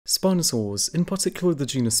Spinosaurs, in particular the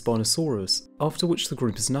genus Spinosaurus, after which the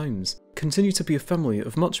group is named, continue to be a family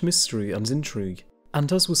of much mystery and intrigue,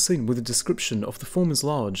 and as was seen with the description of the former's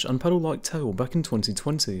large and paddle-like tail back in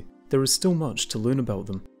 2020, there is still much to learn about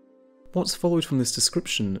them. What followed from this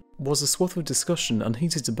description was a swath of discussion and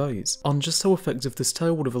heated debate on just how effective this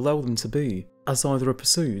tail would have allowed them to be as either a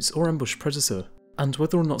pursuit or ambush predator, and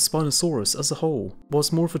whether or not Spinosaurus as a whole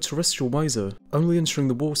was more of a terrestrial wader, only entering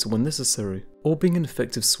the water when necessary, or being an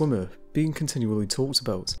effective swimmer, being continually talked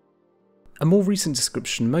about. A more recent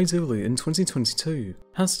description made early in 2022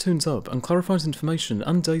 has turned up and clarified information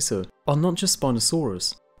and data on not just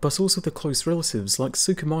Spinosaurus, but also the close relatives like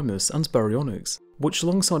Suchomimus and Baryonyx, which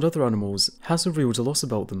alongside other animals has revealed a lot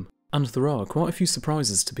about them, and there are quite a few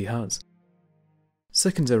surprises to be had.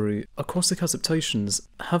 Secondary, aquatic adaptations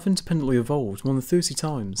have independently evolved more than 30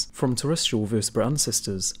 times from terrestrial vertebrate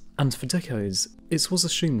ancestors, and for decades it was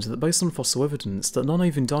assumed that based on fossil evidence that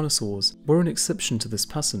non-avian dinosaurs were an exception to this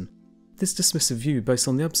pattern. This dismissive view based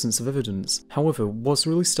on the absence of evidence, however, was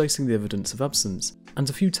really stating the evidence of absence, and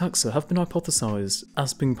a few taxa have been hypothesized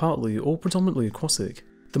as being partly or predominantly aquatic,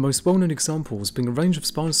 the most well-known examples being a range of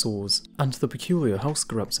Spinosaurs and the peculiar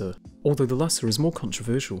Housecaraptor, although the latter is more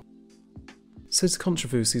controversial. Said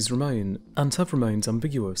controversies remain, and have remained,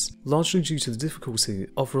 ambiguous, largely due to the difficulty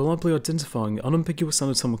of reliably identifying unambiguous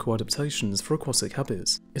anatomical adaptations for aquatic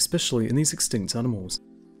habits, especially in these extinct animals.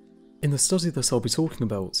 In the study that I'll be talking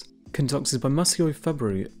about, conducted by Matteo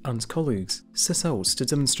Fabri and colleagues, set out to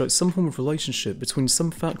demonstrate some form of relationship between some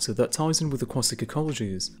factor that ties in with aquatic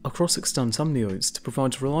ecologies across extant amniotes to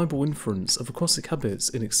provide reliable inference of aquatic habits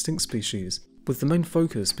in extinct species, with the main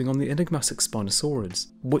focus being on the enigmatic Spinosaurids,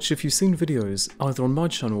 which if you've seen videos either on my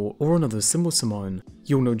channel or on others similar to mine,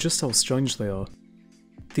 you'll know just how strange they are.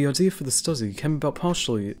 The idea for the study came about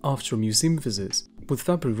partially after a museum visit, with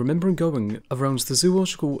Fabri remembering going around the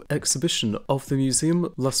zoological exhibition of the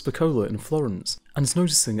Museum La Spicola in Florence and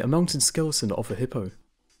noticing a mounted skeleton of a hippo.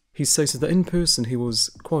 He stated that in person he was,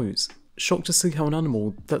 quote, shocked to see how an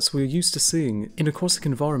animal that we're used to seeing in aquatic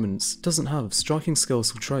environments doesn't have striking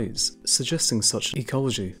skeletal traits suggesting such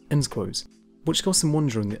ecology, end quote, which got him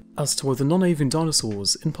wondering as to whether non-avian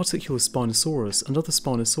dinosaurs, in particular Spinosaurus and other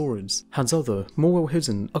Spinosaurids, had other, more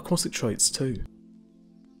well-hidden aquatic traits too.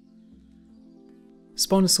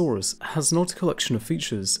 Spinosaurus has an odd collection of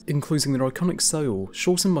features, including their iconic sail,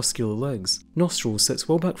 short and muscular legs, nostrils set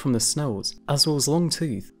well back from their snout, as well as long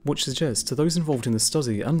teeth, which suggest to those involved in the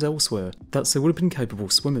study and elsewhere that they would have been capable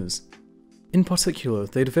swimmers. In particular,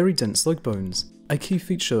 they had very dense leg bones, a key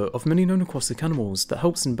feature of many known aquatic animals that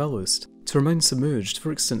helps in ballast to remain submerged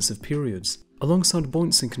for extensive periods, alongside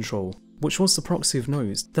buoyancy control, which was the proxy of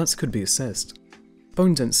note that could be assessed.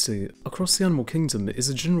 Bone density across the animal kingdom is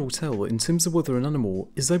a general tell in terms of whether an animal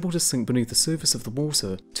is able to sink beneath the surface of the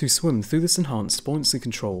water to swim through this enhanced buoyancy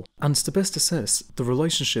control, and to best assess the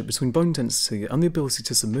relationship between bone density and the ability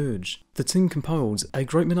to submerge, the team compiled a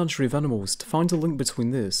great menagerie of animals to find a link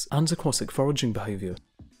between this and aquatic foraging behaviour.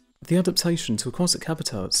 The adaptation to aquatic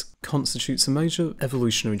habitats constitutes a major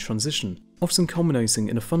evolutionary transition, often culminating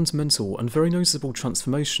in a fundamental and very noticeable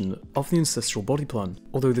transformation of the ancestral body plan,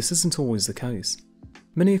 although this isn't always the case.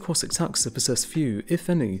 Many aquatic taxa possess few, if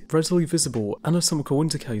any, readily visible anatomical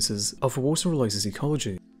indicators of a water-related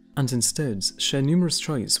ecology, and instead share numerous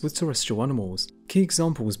traits with terrestrial animals, key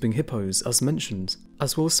examples being hippos as mentioned,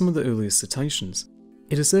 as well as some of the earliest cetaceans.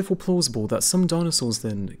 It is therefore plausible that some dinosaurs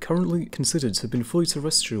then, currently considered to have been fully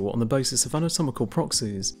terrestrial on the basis of anatomical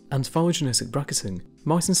proxies and phylogenetic bracketing,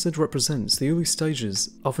 might instead represent the early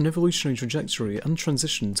stages of an evolutionary trajectory and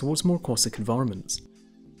transition towards more aquatic environments.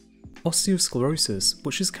 Osteosclerosis,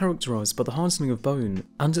 which is characterised by the hardening of bone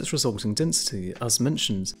and its resulting density, as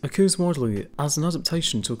mentioned, occurs widely as an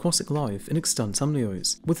adaptation to aquatic life in extant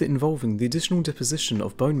amniotes, with it involving the additional deposition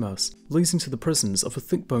of bone mass, leading to the presence of a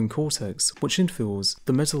thick bone cortex which infills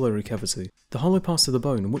the medullary cavity, the hollow part of the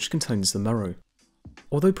bone which contains the marrow.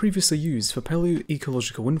 Although previously used for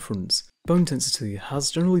paleoecological inference, bone density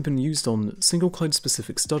has generally been used on single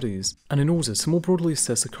clade-specific studies, and in order to more broadly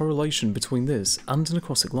assess a correlation between this and an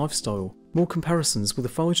aquatic lifestyle, more comparisons with a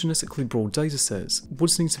phylogenetically broad datasets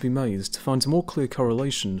would need to be made to find a more clear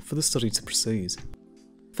correlation for the study to proceed.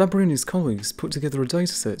 Fabri and his colleagues put together a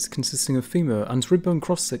dataset consisting of femur and rib bone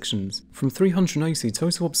cross-sections from 380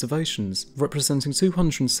 total observations representing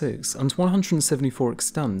 206 and 174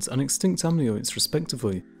 extant and extinct amniotes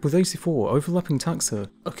respectively, with 84 overlapping taxa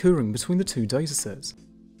occurring between the two datasets.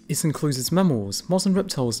 It included mammals, modern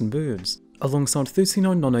reptiles and birds, alongside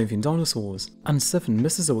 39 non-avian dinosaurs and 7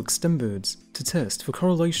 Mesozoic stem birds to test for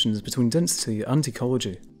correlations between density and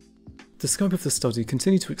ecology. The scope of the study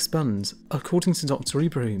continued to expand, according to Dr.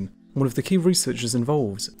 Ibrahim, one of the key researchers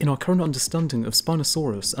involved in our current understanding of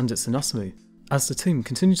Spinosaurus and its anatomy, as the team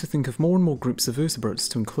continued to think of more and more groups of vertebrates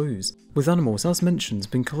to include, with animals as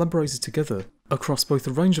mentioned being collaborated together across both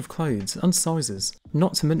a range of clades and sizes,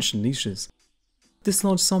 not to mention niches. This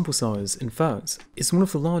large sample size, in fact, is one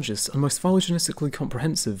of the largest and most phylogenetically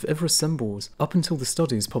comprehensive ever assembled up until the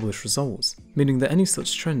study's published results, meaning that any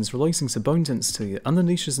such trends relating to bone density and the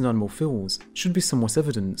niches in animal fills should be somewhat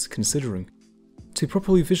evident considering. To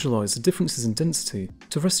properly visualise the differences in density,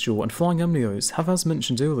 terrestrial and flying amniotes have, as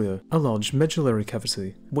mentioned earlier, a large medullary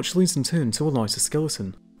cavity, which leads in turn to a lighter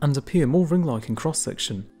skeleton, and appear more ring-like in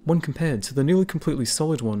cross-section when compared to the nearly completely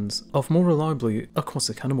solid ones of more reliably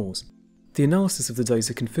aquatic animals. The analysis of the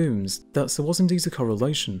data confirms that there was indeed a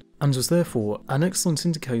correlation, and was therefore an excellent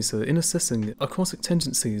indicator in assessing aquatic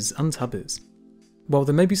tendencies and habits. While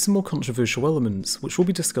there may be some more controversial elements which will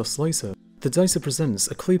be discussed later, the data presents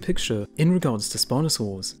a clear picture in regards to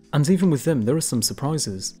Spinosaurs, and even with them there are some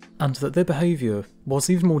surprises, and that their behaviour was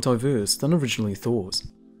even more diverse than originally thought.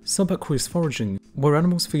 Subaqueous foraging, where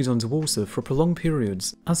animals feed underwater for prolonged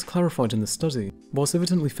periods, as clarified in the study, was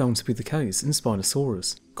evidently found to be the case in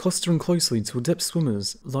Spinosaurus, clustering closely to adept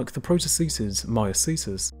swimmers like the protocetid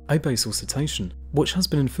Myocetus, a basal cetacean, which has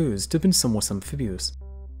been inferred to have been somewhat amphibious.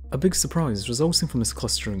 A big surprise resulting from this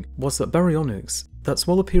clustering was that Baryonyx, that's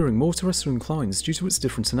while appearing more terrestrial inclined due to its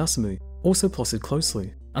different anatomy, also plotted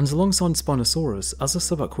closely, and alongside Spinosaurus as a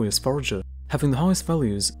subaqueous forager, having the highest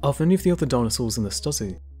values of any of the other dinosaurs in the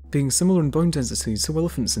study, being similar in bone density to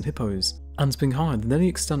elephants and hippos, and being higher than any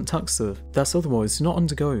extant taxa that otherwise do not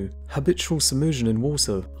undergo habitual submersion in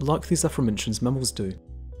water like these aforementioned mammals do.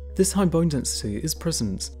 This high bone density is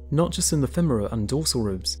present not just in the femora and dorsal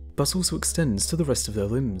ribs, but also extends to the rest of their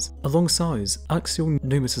limbs, alongside axial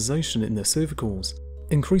pneumatization in their cervicals,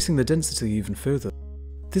 increasing their density even further.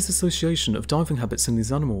 This association of diving habits in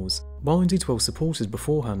these animals, while indeed well supported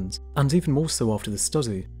beforehand, and even more so after the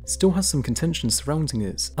study, still has some contention surrounding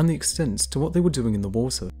it and the extent to what they were doing in the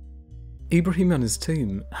water. Ibrahim and his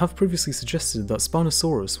team have previously suggested that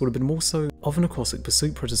Spinosaurus would have been more so of an aquatic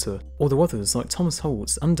pursuit predator, although others like Thomas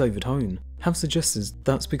Holt and David Hone have suggested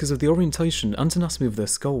that because of the orientation and anatomy of their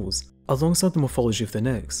skulls, alongside the morphology of their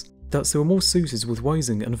necks, that they were more suited with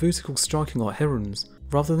wading and vertical striking like herons,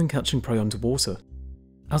 rather than catching prey underwater.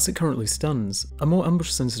 As it currently stands, a more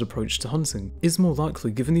ambush-centered approach to hunting is more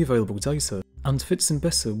likely given the available data, and fits in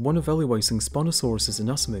better when evaluating Spinosaurus'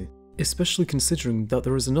 anatomy, especially considering that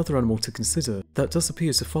there is another animal to consider that does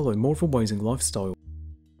appear to follow more of a wading lifestyle.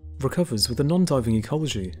 Recovers with a non-diving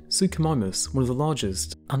ecology, Suchomimus, one of the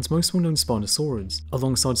largest and most well-known Spinosaurids,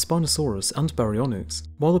 alongside Spinosaurus and Baryonyx,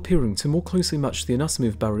 while appearing to more closely match the anatomy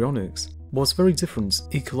of Baryonyx, was very different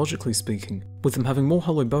ecologically speaking, with them having more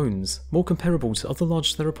hollow bones, more comparable to other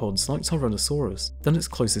large theropods like Tyrannosaurus than its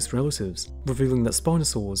closest relatives, revealing that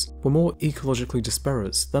Spinosaurs were more ecologically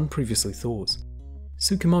disparate than previously thought.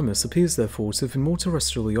 Suchomimus appears therefore to have been more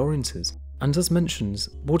terrestrially oriented, and as mentioned,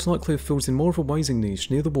 would likely have filled in more of a wading niche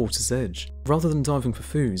near the water's edge, rather than diving for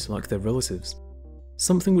food like their relatives.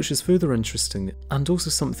 Something which is further interesting, and also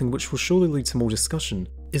something which will surely lead to more discussion,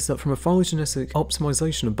 is that from a phylogenetic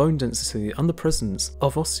optimization of bone density and the presence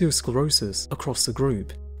of osteosclerosis across the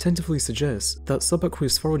group, tentatively suggests that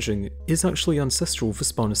subaqueous foraging is actually ancestral for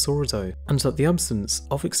Spinosauridae, and that the absence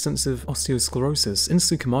of extensive osteosclerosis in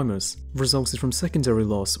Suchomimus resulted from secondary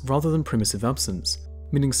loss rather than primitive absence,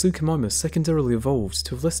 meaning Suchomimus secondarily evolved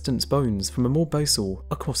to have less dense bones from a more basal,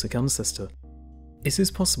 aquatic ancestor. It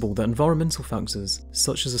is possible that environmental factors,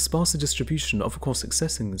 such as a sparser distribution of aquatic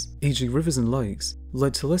settings, e.g. rivers and lakes,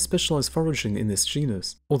 led to less specialised foraging in this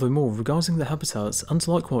genus, although more regarding their habitats and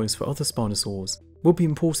likewise for other Spinosaurs, will be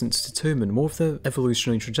important to determine more of their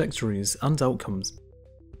evolutionary trajectories and outcomes.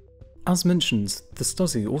 As mentioned, the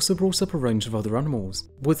study also brought up a range of other animals,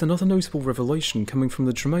 with another notable revelation coming from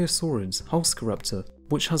the Dromaeosaurids Halscaraptor,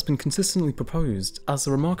 which has been consistently proposed as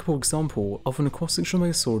a remarkable example of an aquatic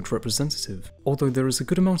Dromaeosaurid representative, although there is a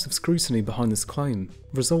good amount of scrutiny behind this claim,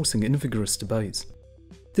 resulting in vigorous debate.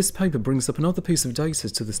 This paper brings up another piece of data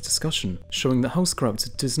to this discussion, showing that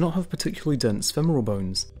Halscaraptor does not have particularly dense femoral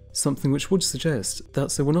bones, something which would suggest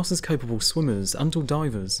that they were not as capable swimmers and or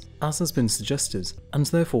divers as has been suggested, and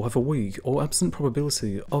therefore have a weak or absent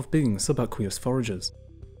probability of being subaqueous foragers.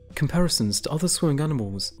 Comparisons to other swimming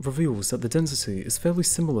animals reveals that the density is fairly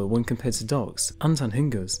similar when compared to ducks and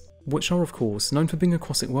anhingas, which are of course known for being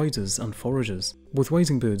aquatic waders and foragers, with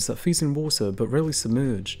wading birds that feed in water but rarely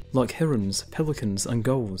submerge, like herons, pelicans and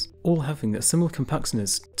gulls, all having a similar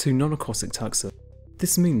compactness to non-aquatic taxa.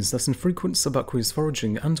 This means that infrequent subaqueous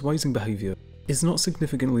foraging and wading behaviour is not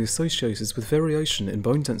significantly associated with variation in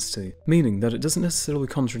bone density, meaning that it doesn't necessarily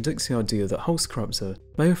contradict the idea that Holzcraptor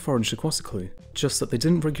may have foraged aquatically, just that they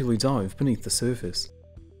didn't regularly dive beneath the surface.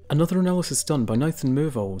 Another analysis done by Nathan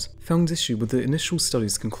Myhrvold found issue with the initial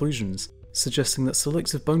study's conclusions, suggesting that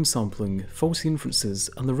selective bone sampling, faulty inferences,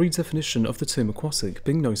 and the redefinition of the term aquatic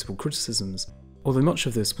being notable criticisms, although much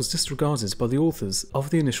of this was disregarded by the authors of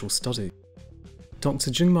the initial study.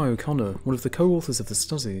 Dr. Jingmai O'Connor, one of the co-authors of the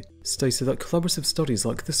study, stated that collaborative studies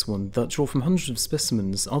like this one that draw from hundreds of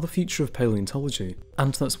specimens are the future of paleontology,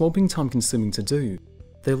 and that while being time-consuming to do,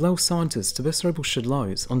 they allow scientists to best able shed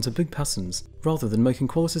light onto big patterns rather than making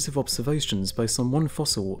qualitative observations based on one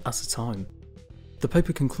fossil at a time. The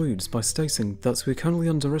paper concludes by stating that we are currently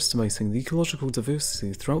underestimating the ecological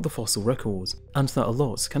diversity throughout the fossil record, and that a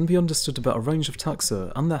lot can be understood about a range of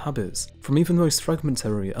taxa and their habits from even the most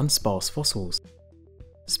fragmentary and sparse fossils.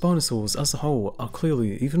 Spinosaurs as a whole are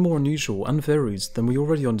clearly even more unusual and varied than we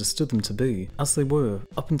already understood them to be, as they were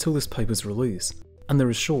up until this paper's release, and there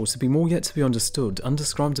is sure to be more yet to be understood and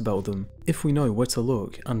described about them if we know where to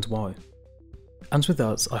look and why. And with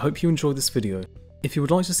that, I hope you enjoyed this video. If you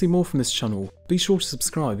would like to see more from this channel, be sure to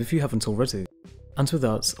subscribe if you haven't already. And with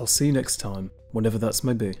that, I'll see you next time, whenever that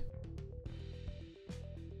may be.